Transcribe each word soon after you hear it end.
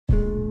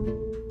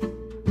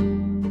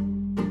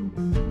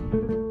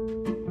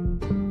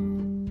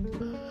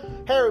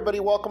everybody.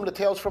 Welcome to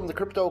Tales from the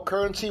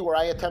Cryptocurrency, where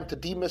I attempt to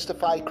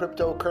demystify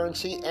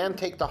cryptocurrency and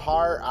take the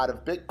horror out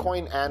of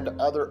Bitcoin and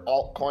other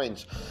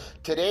altcoins.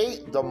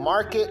 Today, the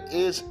market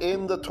is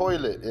in the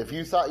toilet. If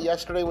you thought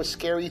yesterday was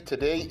scary,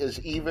 today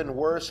is even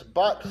worse.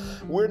 But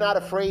we're not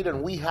afraid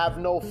and we have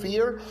no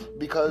fear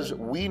because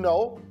we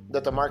know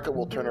that the market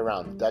will turn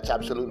around. That's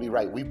absolutely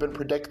right. We've been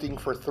predicting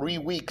for 3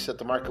 weeks that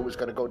the market was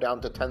going to go down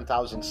to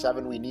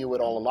 10,007. We knew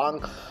it all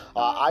along.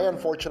 I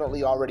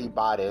unfortunately already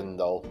bought in,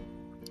 though.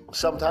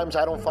 Sometimes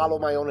I don't follow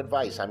my own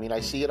advice. I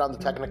see it on the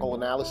technical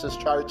analysis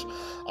charts.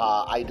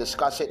 I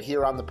discuss it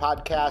here on the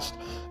podcast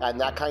and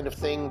that kind of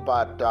thing.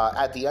 But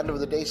at the end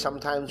of the day,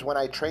 sometimes when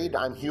I trade,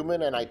 I'm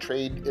human and I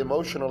trade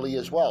emotionally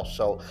as well.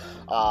 So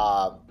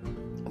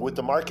with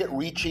the market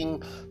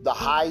reaching the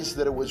highs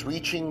that it was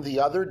reaching the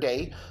other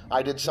day,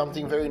 I did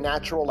something very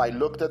natural. I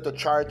looked at the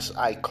charts.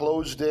 I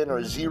closed in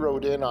or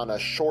zeroed in on a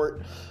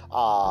short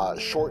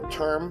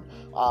term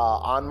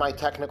on my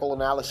technical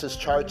analysis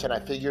charts, and I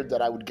figured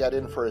that I would get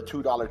in for a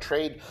 $2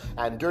 trade.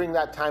 And during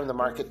that time, the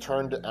market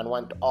turned and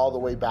went all the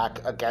way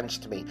back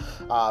against me.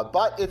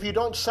 But if you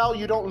don't sell,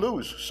 you don't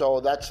lose.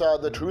 So that's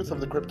the truth of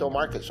the crypto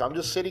market. So I'm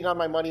just sitting on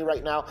my money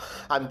right now.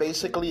 I'm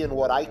basically in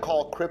what I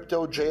call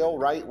crypto jail,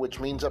 right? Which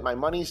means that my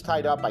money's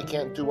tied up. I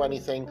can't do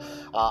anything.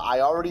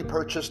 I already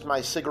purchased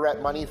my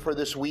cigarette money for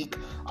this week.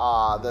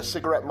 The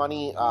cigarette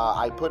money,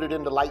 I put it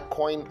into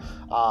Litecoin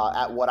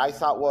at what I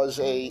thought was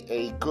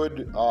a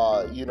good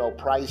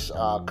price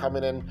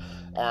coming in,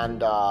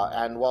 and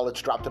well,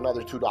 it's dropped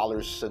another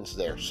 $2 since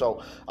there.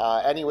 So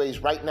anyways,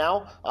 right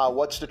now,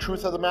 what's the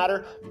truth of the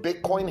matter?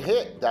 Bitcoin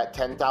hit that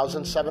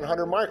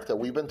 10,700 mark that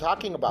we've been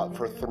talking about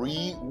for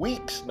 3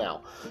 weeks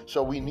now.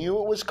 So we knew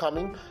it was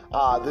coming.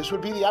 This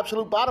would be the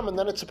absolute bottom, and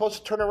then it's supposed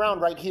to turn around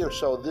right here.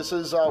 So this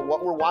is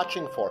what we're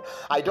watching for.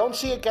 I don't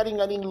see it getting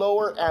any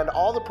lower, and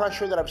all the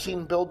pressure that I've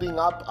seen building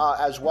up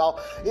as well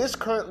is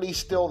currently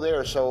still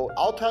there. So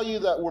I'll tell you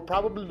that we're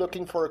probably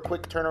looking for a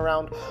quick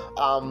turnaround.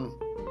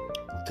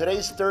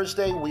 Today's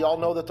Thursday. We all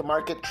know that the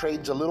market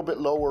trades a little bit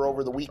lower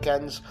over the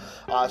weekends.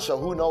 So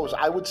who knows?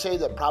 I would say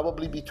that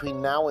probably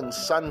between now and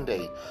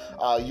Sunday,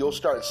 you'll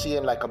start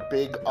seeing like a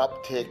big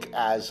uptick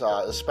as,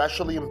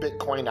 especially in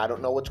Bitcoin. I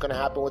don't know what's going to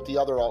happen with the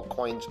other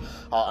altcoins.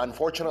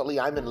 Unfortunately,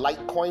 I'm in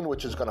Litecoin,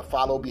 which is going to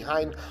follow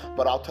behind.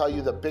 But I'll tell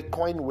you that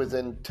Bitcoin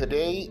within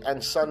today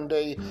and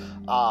Sunday,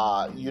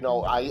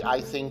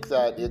 I think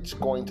that it's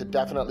going to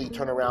definitely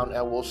turn around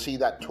and we'll see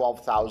that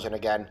 12,000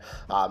 again,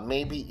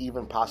 maybe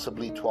even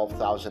possibly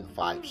 12,005.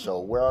 So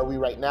where are we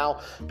right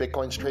now?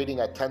 Bitcoin's trading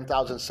at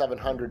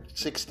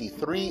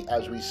 10,763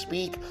 as we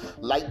speak.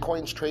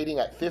 Litecoin's trading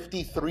at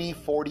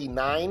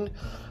 53.49.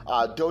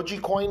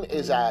 Dogecoin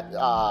is at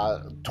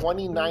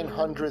 29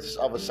 hundredths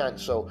of a cent.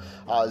 So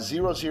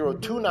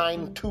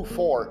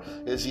 002924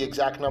 is the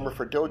exact number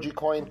for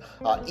Dogecoin.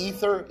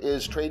 Ether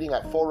is trading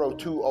at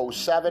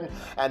 402.07.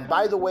 And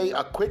by the way,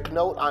 a quick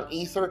note on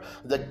Ether: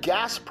 the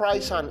gas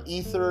price on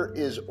Ether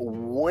is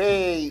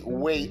way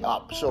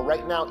up. So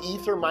right now,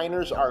 Ether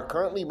miners are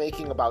currently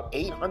making about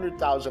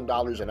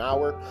 $800,000 an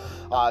hour.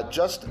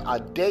 Just a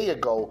day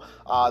ago,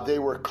 they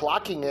were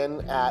clocking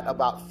in at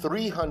about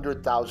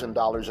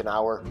 $300,000 an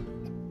hour.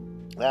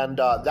 And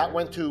that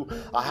went to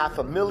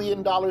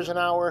 $500,000 an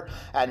hour,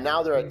 and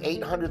now they're at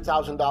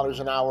 $800,000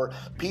 an hour.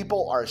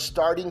 People are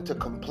starting to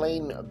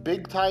complain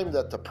big time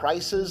that the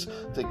prices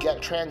to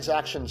get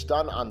transactions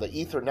done on the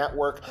Ether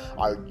network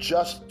are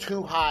just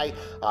too high.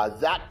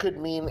 That could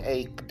mean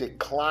a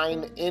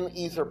decline in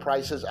Ether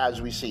prices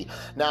as we see.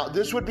 Now,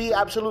 this would be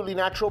absolutely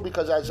natural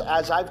because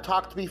as I've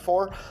talked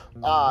before,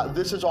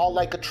 this is all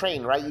like a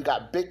train, right? You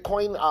got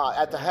Bitcoin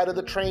at the head of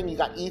the train, you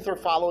got Ether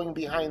following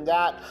behind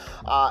that,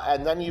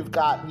 and then you've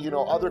got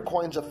other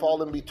coins that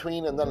fall in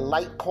between, and then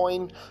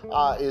Litecoin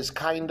is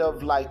kind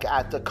of like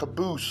at the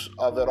caboose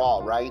of it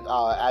all, right?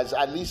 As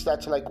at least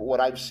that's like what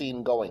I've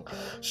seen going.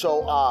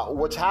 So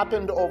what's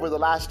happened over the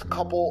last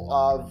couple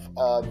of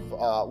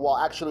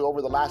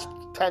over the last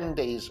 10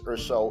 days or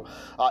so,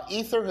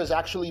 Ether has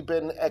actually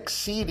been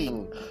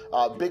exceeding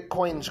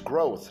Bitcoin's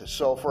growth.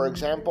 So for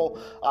example,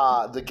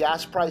 the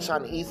gas price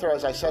on Ether,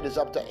 as I said, is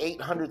up to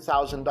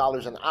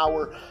 $800,000 an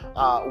hour,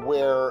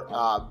 where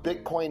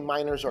Bitcoin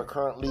miners are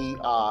currently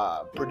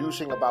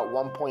producing about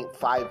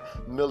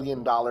 $1.5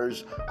 million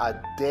a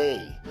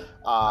day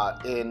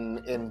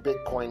in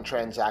Bitcoin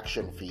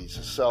transaction fees.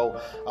 So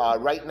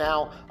right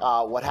now,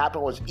 what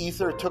happened was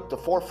Ether took the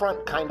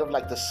forefront, kind of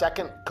like the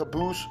second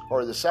caboose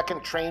or the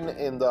second train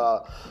in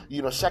the,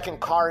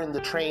 second car in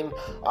the train,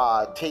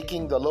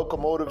 taking the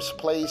locomotive's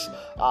place,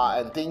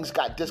 and things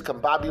got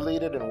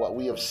discombobulated. And what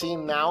we have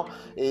seen now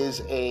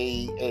is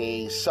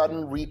a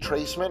sudden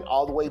retracement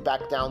all the way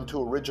back down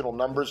to original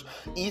numbers.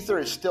 Ether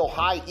is still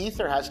high.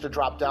 Ether has to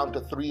drop down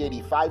to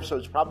 385, so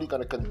it's probably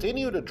going to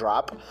continue to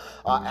drop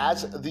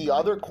as the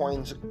other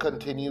coins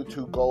continue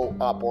to go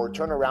up or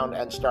turn around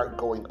and start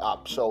going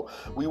up. So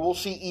we will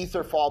see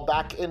Ether fall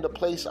back into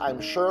place,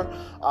 I'm sure,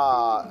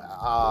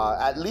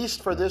 at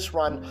least for this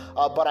run.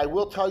 But I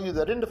will tell you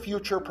that in the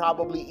future,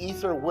 probably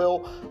Ether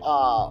will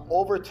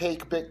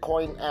overtake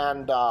Bitcoin,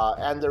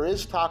 and there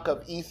is talk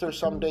of Ether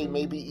someday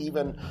maybe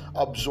even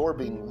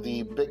absorbing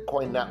the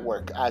Bitcoin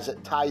network as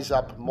it ties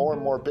up more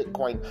and more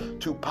Bitcoin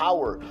to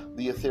power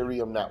the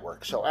Ethereum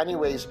network. So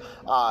anyways,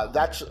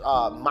 that's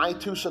my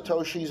 2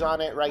 Satoshis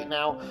on it right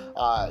now.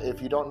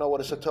 If you don't know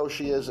what a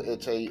Satoshi is,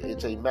 it's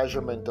a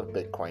measurement of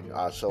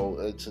Bitcoin. So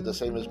it's the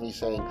same as me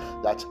saying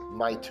that's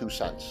my 2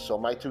 cents. So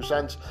my 2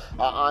 cents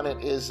on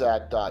it is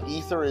that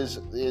Ether is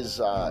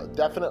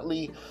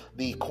definitely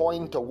the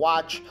coin to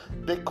watch.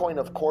 Bitcoin,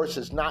 of course,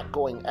 is not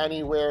going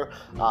anywhere.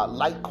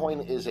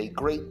 Litecoin is a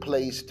great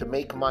place to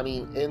make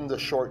money in the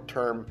short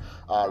term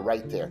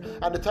right there.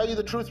 And to tell you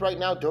the truth, right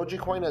now,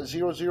 Dogecoin at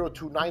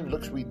 0029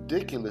 looks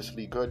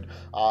ridiculously good.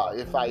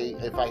 If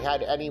I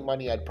had any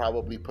money, I'd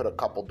probably put a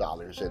couple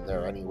dollars in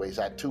there anyways.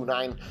 At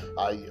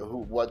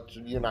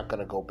 2.9, you're not going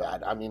to go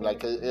bad. I mean,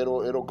 like,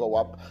 it'll go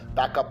up,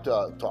 back up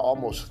to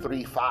almost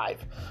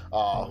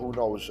 3.5. Who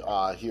knows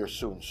here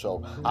soon.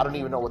 So I don't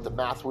even know what the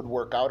math would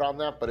work out on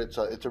that, but it's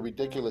a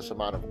ridiculous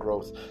amount of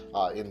growth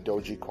in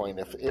Dogecoin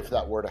if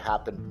that were to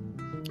happen.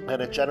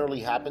 And it generally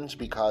happens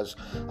because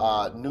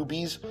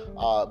newbies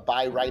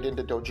buy right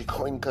into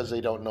Dogecoin because they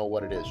don't know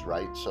what it is,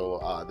 right?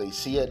 So they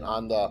see it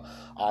on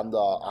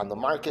the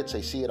markets,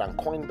 they see it on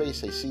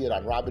Coinbase, they see it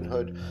on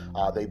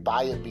Robinhood. They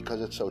buy it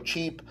because it's so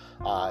cheap,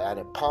 and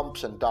it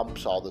pumps and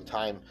dumps all the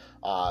time.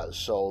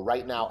 So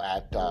right now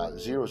at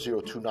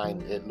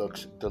 0029, it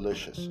looks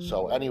delicious.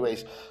 So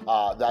anyways,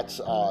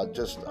 that's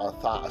just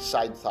a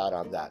side thought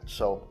on that.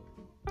 So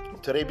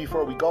today,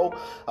 before we go,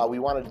 we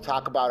wanted to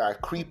talk about our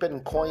creepin'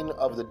 coin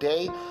of the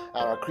day. And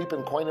our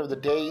creepin' coin of the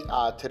day,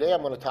 today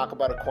I'm going to talk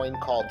about a coin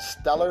called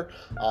Stellar,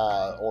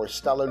 or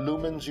Stellar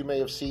Lumens. You may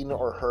have seen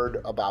or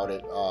heard about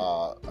it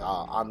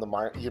on the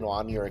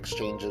on your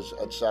exchanges,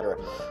 etc.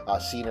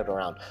 Seen it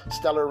around.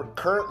 Stellar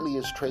currently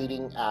is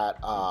trading at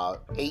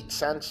 8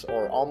 cents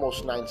or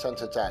almost 9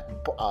 cents. It's at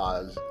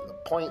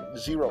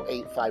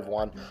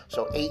 0.0851,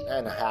 so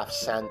 8.5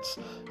 cents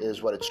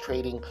is what it's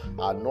trading.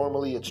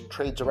 Normally it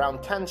trades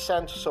around 10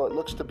 cents, so it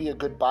looks to be a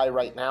good buy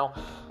right now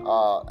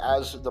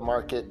as the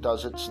market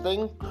does its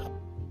thing.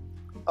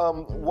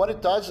 What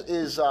it does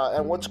is,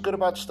 and what's good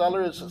about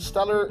Stellar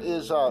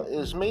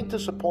is made to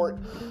support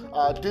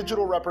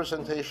digital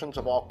representations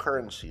of all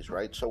currencies,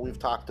 right? So we've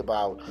talked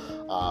about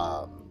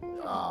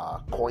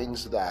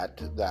coins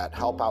that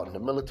help out in the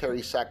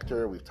military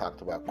sector. We've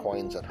talked about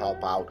coins that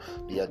help out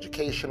the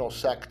educational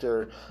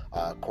sector,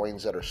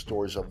 coins that are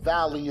stores of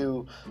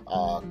value,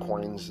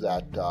 coins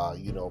that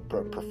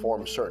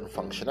perform certain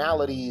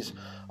functionalities,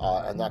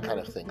 and that kind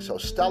of thing. So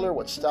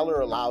what Stellar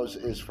allows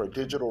is for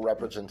digital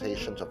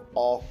representations of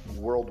all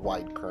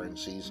worldwide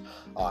currencies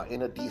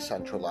in a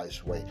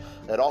decentralized way.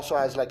 It also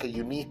has like a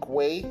unique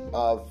way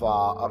of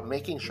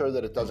making sure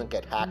that it doesn't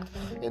get hacked,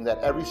 in that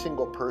every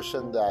single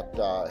person that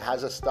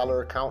has a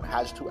Stellar account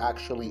has to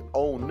actually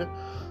own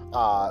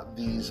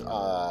these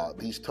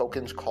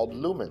tokens called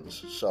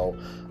lumens. So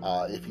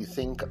if you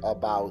think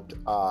about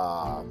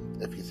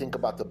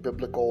the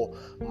biblical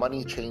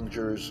money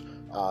changers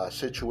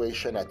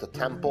situation at the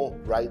temple,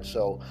 right?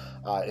 So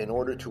in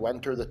order to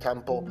enter the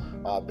temple,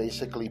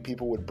 basically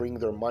people would bring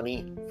their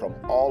money from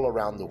all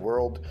around the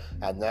world,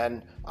 and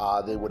then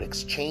they would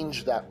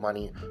exchange that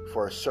money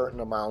for a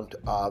certain amount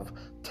of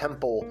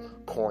temple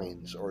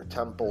coins or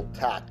temple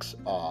tax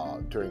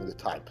during the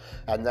time,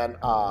 and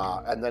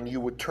then you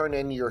would turn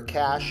in your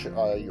cash,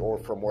 or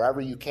from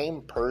wherever you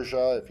came,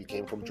 Persia, if you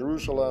came from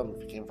Jerusalem,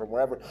 if you came from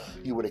wherever,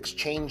 you would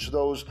exchange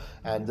those,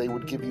 and they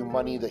would give you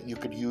money that you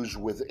could use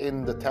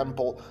within the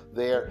temple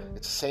there.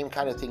 It's the same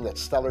kind of thing that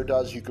Stellar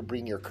does. You could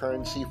bring your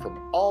currency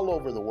from all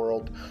over the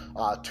world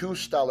to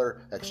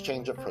Stellar,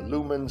 exchange it for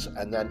lumens,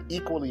 and then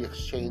equally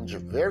exchange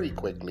very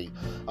quickly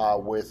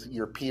with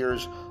your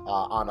peers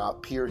on a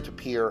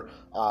peer-to-peer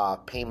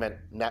payment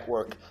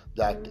network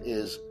that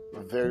is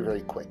very,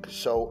 very quick.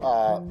 So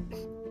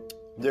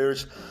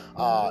there's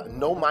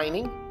no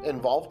mining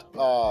involved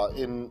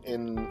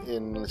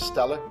in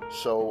Stellar,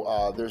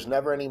 so there's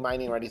never any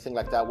mining or anything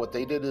like that. What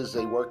they did is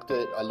they worked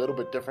it a little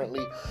bit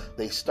differently.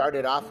 They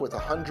started off with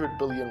 100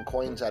 billion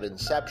coins at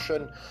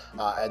inception,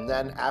 and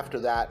then after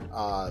that,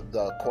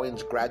 the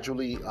coins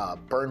gradually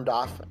burned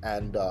off,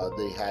 and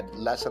they had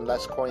less and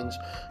less coins.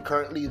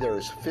 Currently,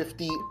 there's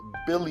 50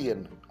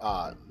 billion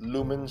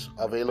lumens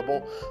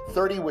available,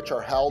 30 which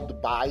are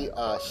held by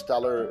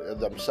Stellar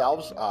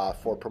themselves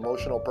for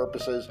promotional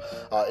purposes.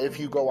 If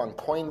you go on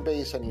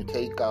Coinbase and you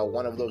take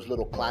one of those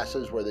little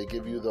classes where they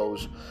give you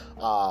those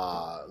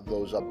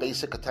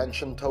basic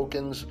attention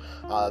tokens,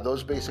 one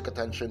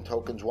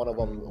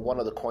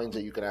of the coins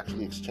that you can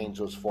actually exchange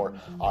those for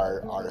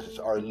are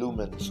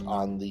lumens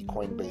on the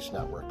Coinbase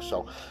network.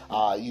 So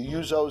you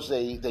use those.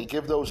 They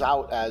give those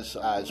out as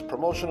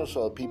promotional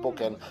so that people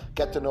can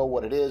get to know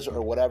what it is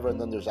or whatever, and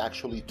then there's there's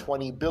actually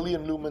 20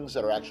 billion lumens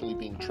that are actually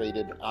being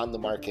traded on the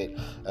market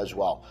as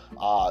well.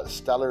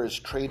 Stellar is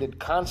traded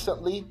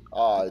constantly.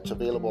 It's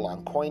available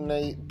on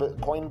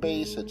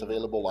Coinbase. It's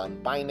available on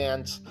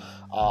Binance,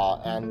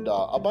 and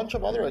a bunch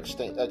of other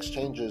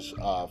exchanges,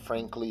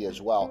 frankly,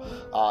 as well.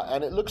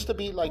 And it looks to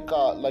be like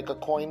a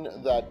coin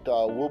that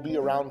will be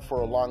around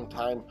for a long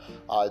time.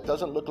 It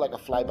doesn't look like a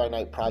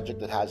fly-by-night project.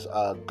 That has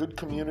a good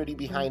community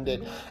behind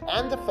it,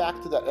 and the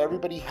fact that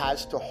everybody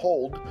has to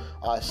hold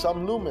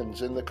some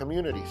lumens in the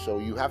community. So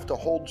you have to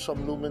hold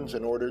some lumens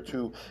in order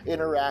to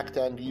interact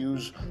and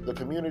use the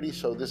community.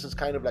 So this is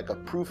kind of like a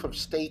proof of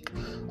stake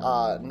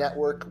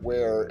network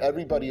where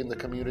everybody in the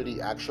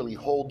community actually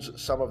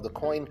holds some of the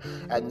coin,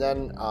 and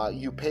then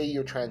you pay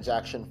your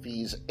transaction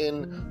fees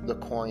in the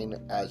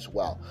coin as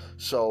well.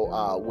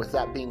 So with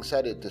that being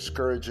said, it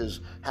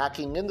discourages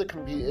hacking in the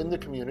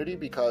community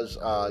because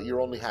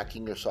you're only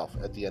hacking yourself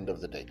at the end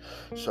of the day.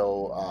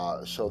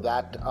 So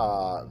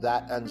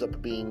that ends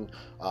up being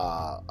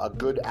a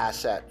good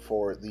asset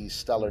for the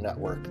Stellar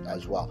network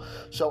as well.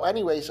 So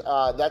anyways,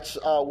 that's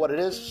what it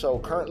is. So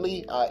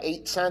currently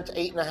 8 cents,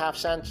 8.5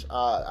 cents,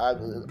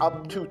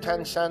 up to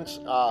 10 cents.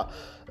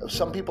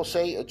 Some people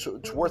say it's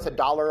worth $1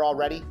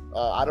 already.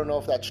 I don't know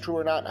if that's true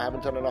or not. I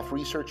haven't done enough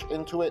research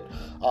into it,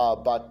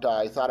 but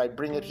I thought I'd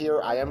bring it here.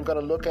 I am going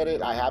to look at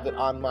it. I have it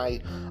on my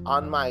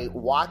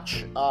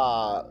watch,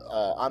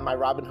 on my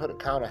Robinhood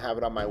account. I have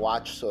it on my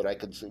watch so that I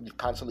could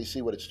constantly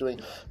see what it's doing.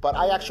 But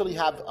I actually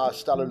have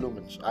Stellar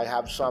Lumens. I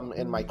have some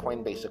in my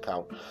Coinbase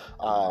account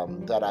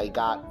that I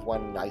got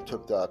when I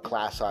took the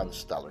class on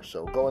Stellar.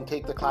 So go and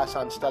take the class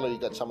on Stellar. You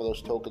get some of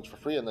those tokens for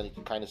free, and then you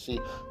can kind of see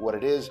what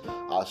it is.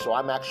 So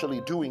I'm actually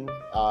doing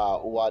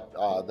what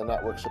the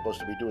network's supposed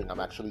to be doing. I'm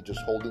actually just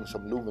holding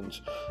some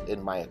lumens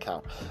in my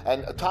account.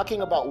 And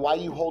talking about why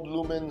you hold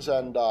lumens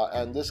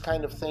and this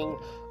kind of thing,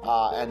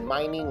 and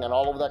mining and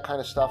all of that kind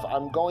of stuff,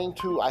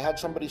 I had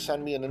somebody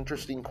send me an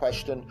interesting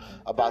question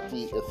about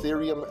the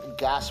Ethereum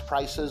gas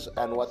prices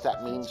and what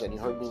that means, and you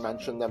heard me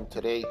mention them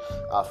today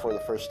for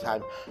the first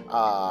time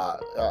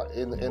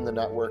in the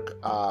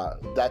network.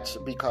 That's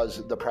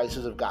because the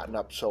prices have gotten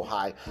up so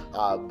high,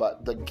 but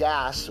what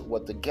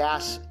the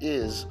gas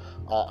is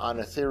on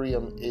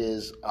Ethereum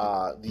is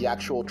the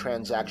actual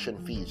transaction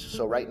fees.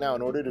 So right now,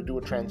 in order to do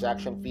a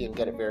transaction fee and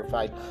get it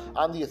verified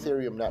on the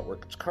Ethereum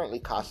network, it's currently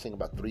costing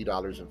about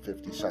 $3.50.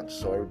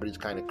 So everybody's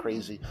kind of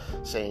crazy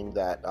saying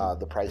that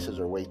the prices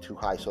are way too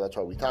high. So that's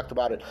why we talked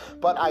about it.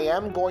 But I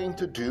am going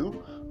to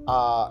do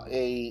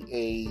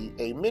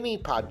a mini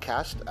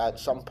podcast at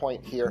some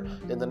point here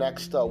in the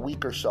next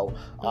week or so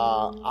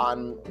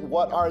on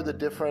what are the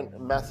different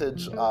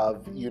methods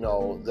of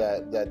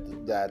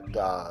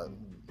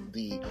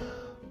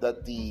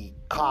that the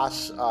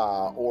costs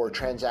or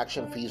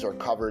transaction fees are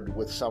covered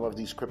with some of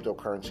these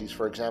cryptocurrencies.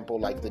 For example,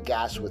 like the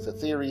gas with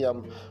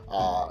Ethereum,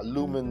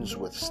 lumens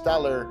with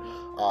Stellar.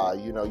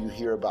 You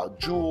hear about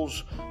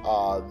joules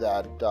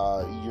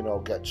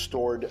that get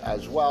stored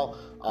as well.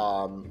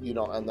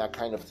 And that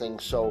kind of thing.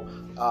 So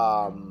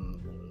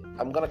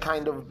I'm going to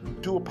kind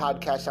of do a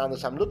podcast on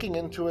this. I'm looking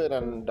into it,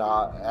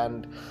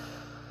 and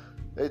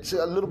it's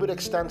a little bit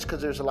extensive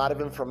because there's a lot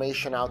of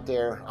information out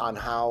there on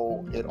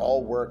how it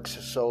all works.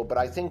 So, but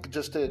I think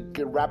just to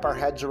wrap our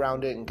heads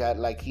around it and get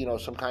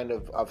some kind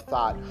of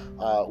thought,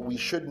 we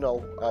should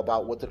know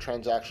about what the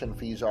transaction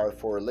fees are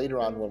for later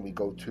on when we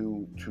go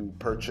to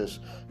purchase,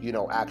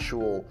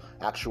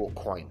 actual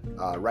coin.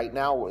 Right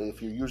now,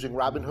 if you're using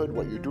Robinhood,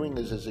 what you're doing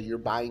is that you're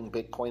buying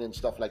Bitcoin and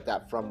stuff like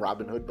that from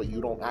Robinhood, but you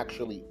don't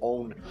actually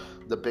own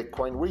the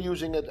Bitcoin. We're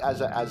using it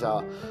as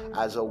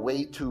a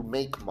way to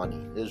make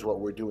money is what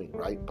we're doing.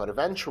 Right? But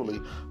eventually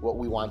what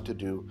we want to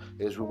do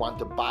is we want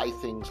to buy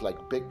things like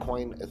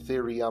Bitcoin,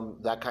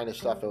 Ethereum, that kind of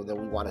stuff, and then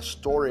we want to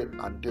store it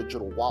on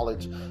digital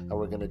wallets, and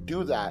we're going to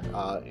do that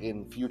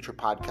in future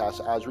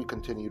podcasts as we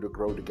continue to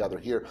grow together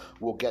here.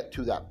 We'll get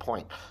to that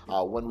point.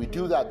 When we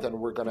do that, then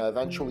we're going to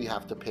eventually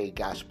have to pay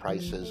gas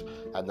prices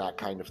and that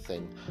kind of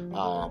thing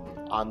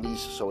on these,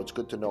 so it's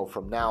good to know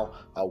from now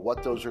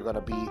what those are going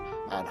to be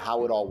and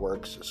how it all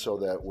works so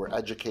that we're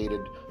educated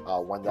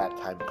when that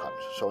time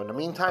comes. So in the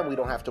meantime, we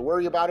don't have to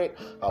worry about it.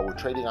 We're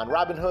trading on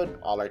Robinhood.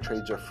 All our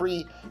trades are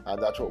free,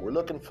 and that's what we're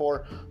looking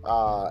for.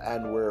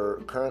 And we're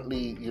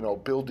currently,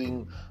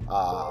 building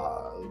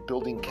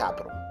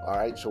capital. All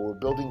right, so we're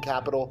building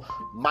capital.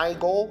 My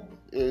goal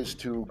is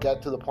to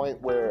get to the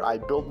point where I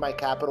build my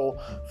capital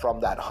from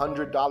that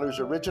 $100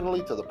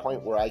 originally to the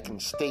point where I can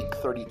stake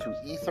 32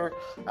 Ether,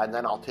 and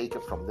then I'll take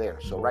it from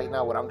there. So right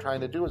now, what I'm trying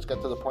to do is get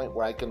to the point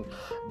where I can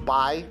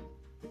buy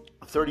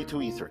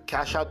 32 Ether,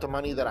 cash out the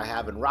money that I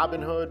have in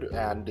Robinhood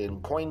and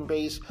in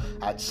Coinbase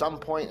at some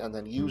point, and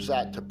then use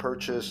that to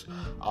purchase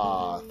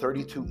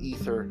 32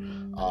 Ether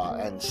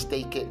and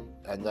stake it,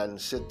 and then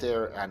sit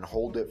there and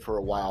hold it for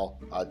a while,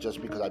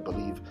 just because I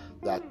believe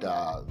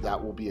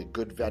that will be a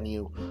good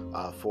venue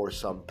for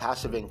some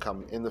passive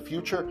income in the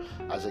future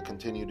as I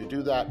continue to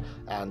do that,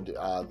 and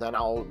then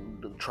I'll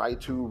try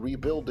to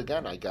rebuild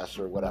again, I guess,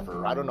 or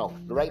whatever. I don't know.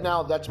 Right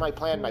now, that's my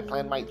plan. My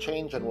plan might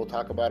change, and we'll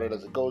talk about it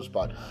as it goes,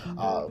 but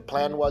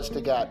plan was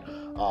to get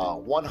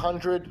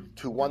 $100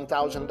 to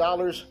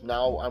 $1,000.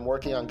 Now I'm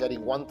working on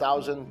getting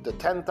 $1,000 to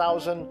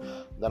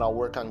 $10,000. Then I'll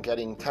work on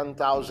getting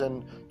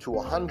 $10,000 to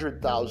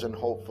 $100,000,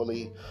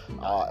 hopefully.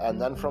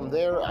 And then from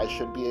there, I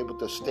should be able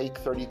to stake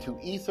 32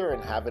 Ether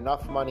and have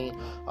enough money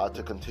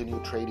to continue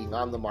trading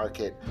on the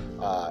market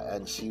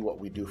and see what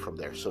we do from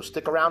there. So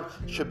stick around.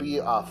 Should be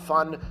a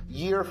fun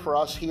year for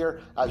us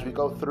here as we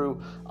go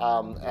through,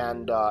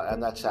 and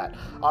that's that.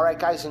 All right,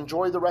 guys,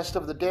 enjoy the rest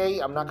of the day.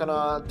 I'm not going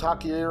to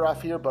talk your ear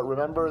off here, but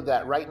remember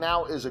that right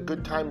now is a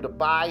good time to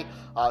buy.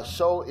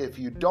 So if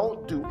you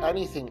don't do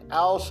anything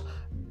else,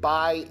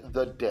 buy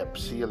the dip.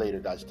 See you later,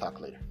 guys. Talk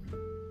later.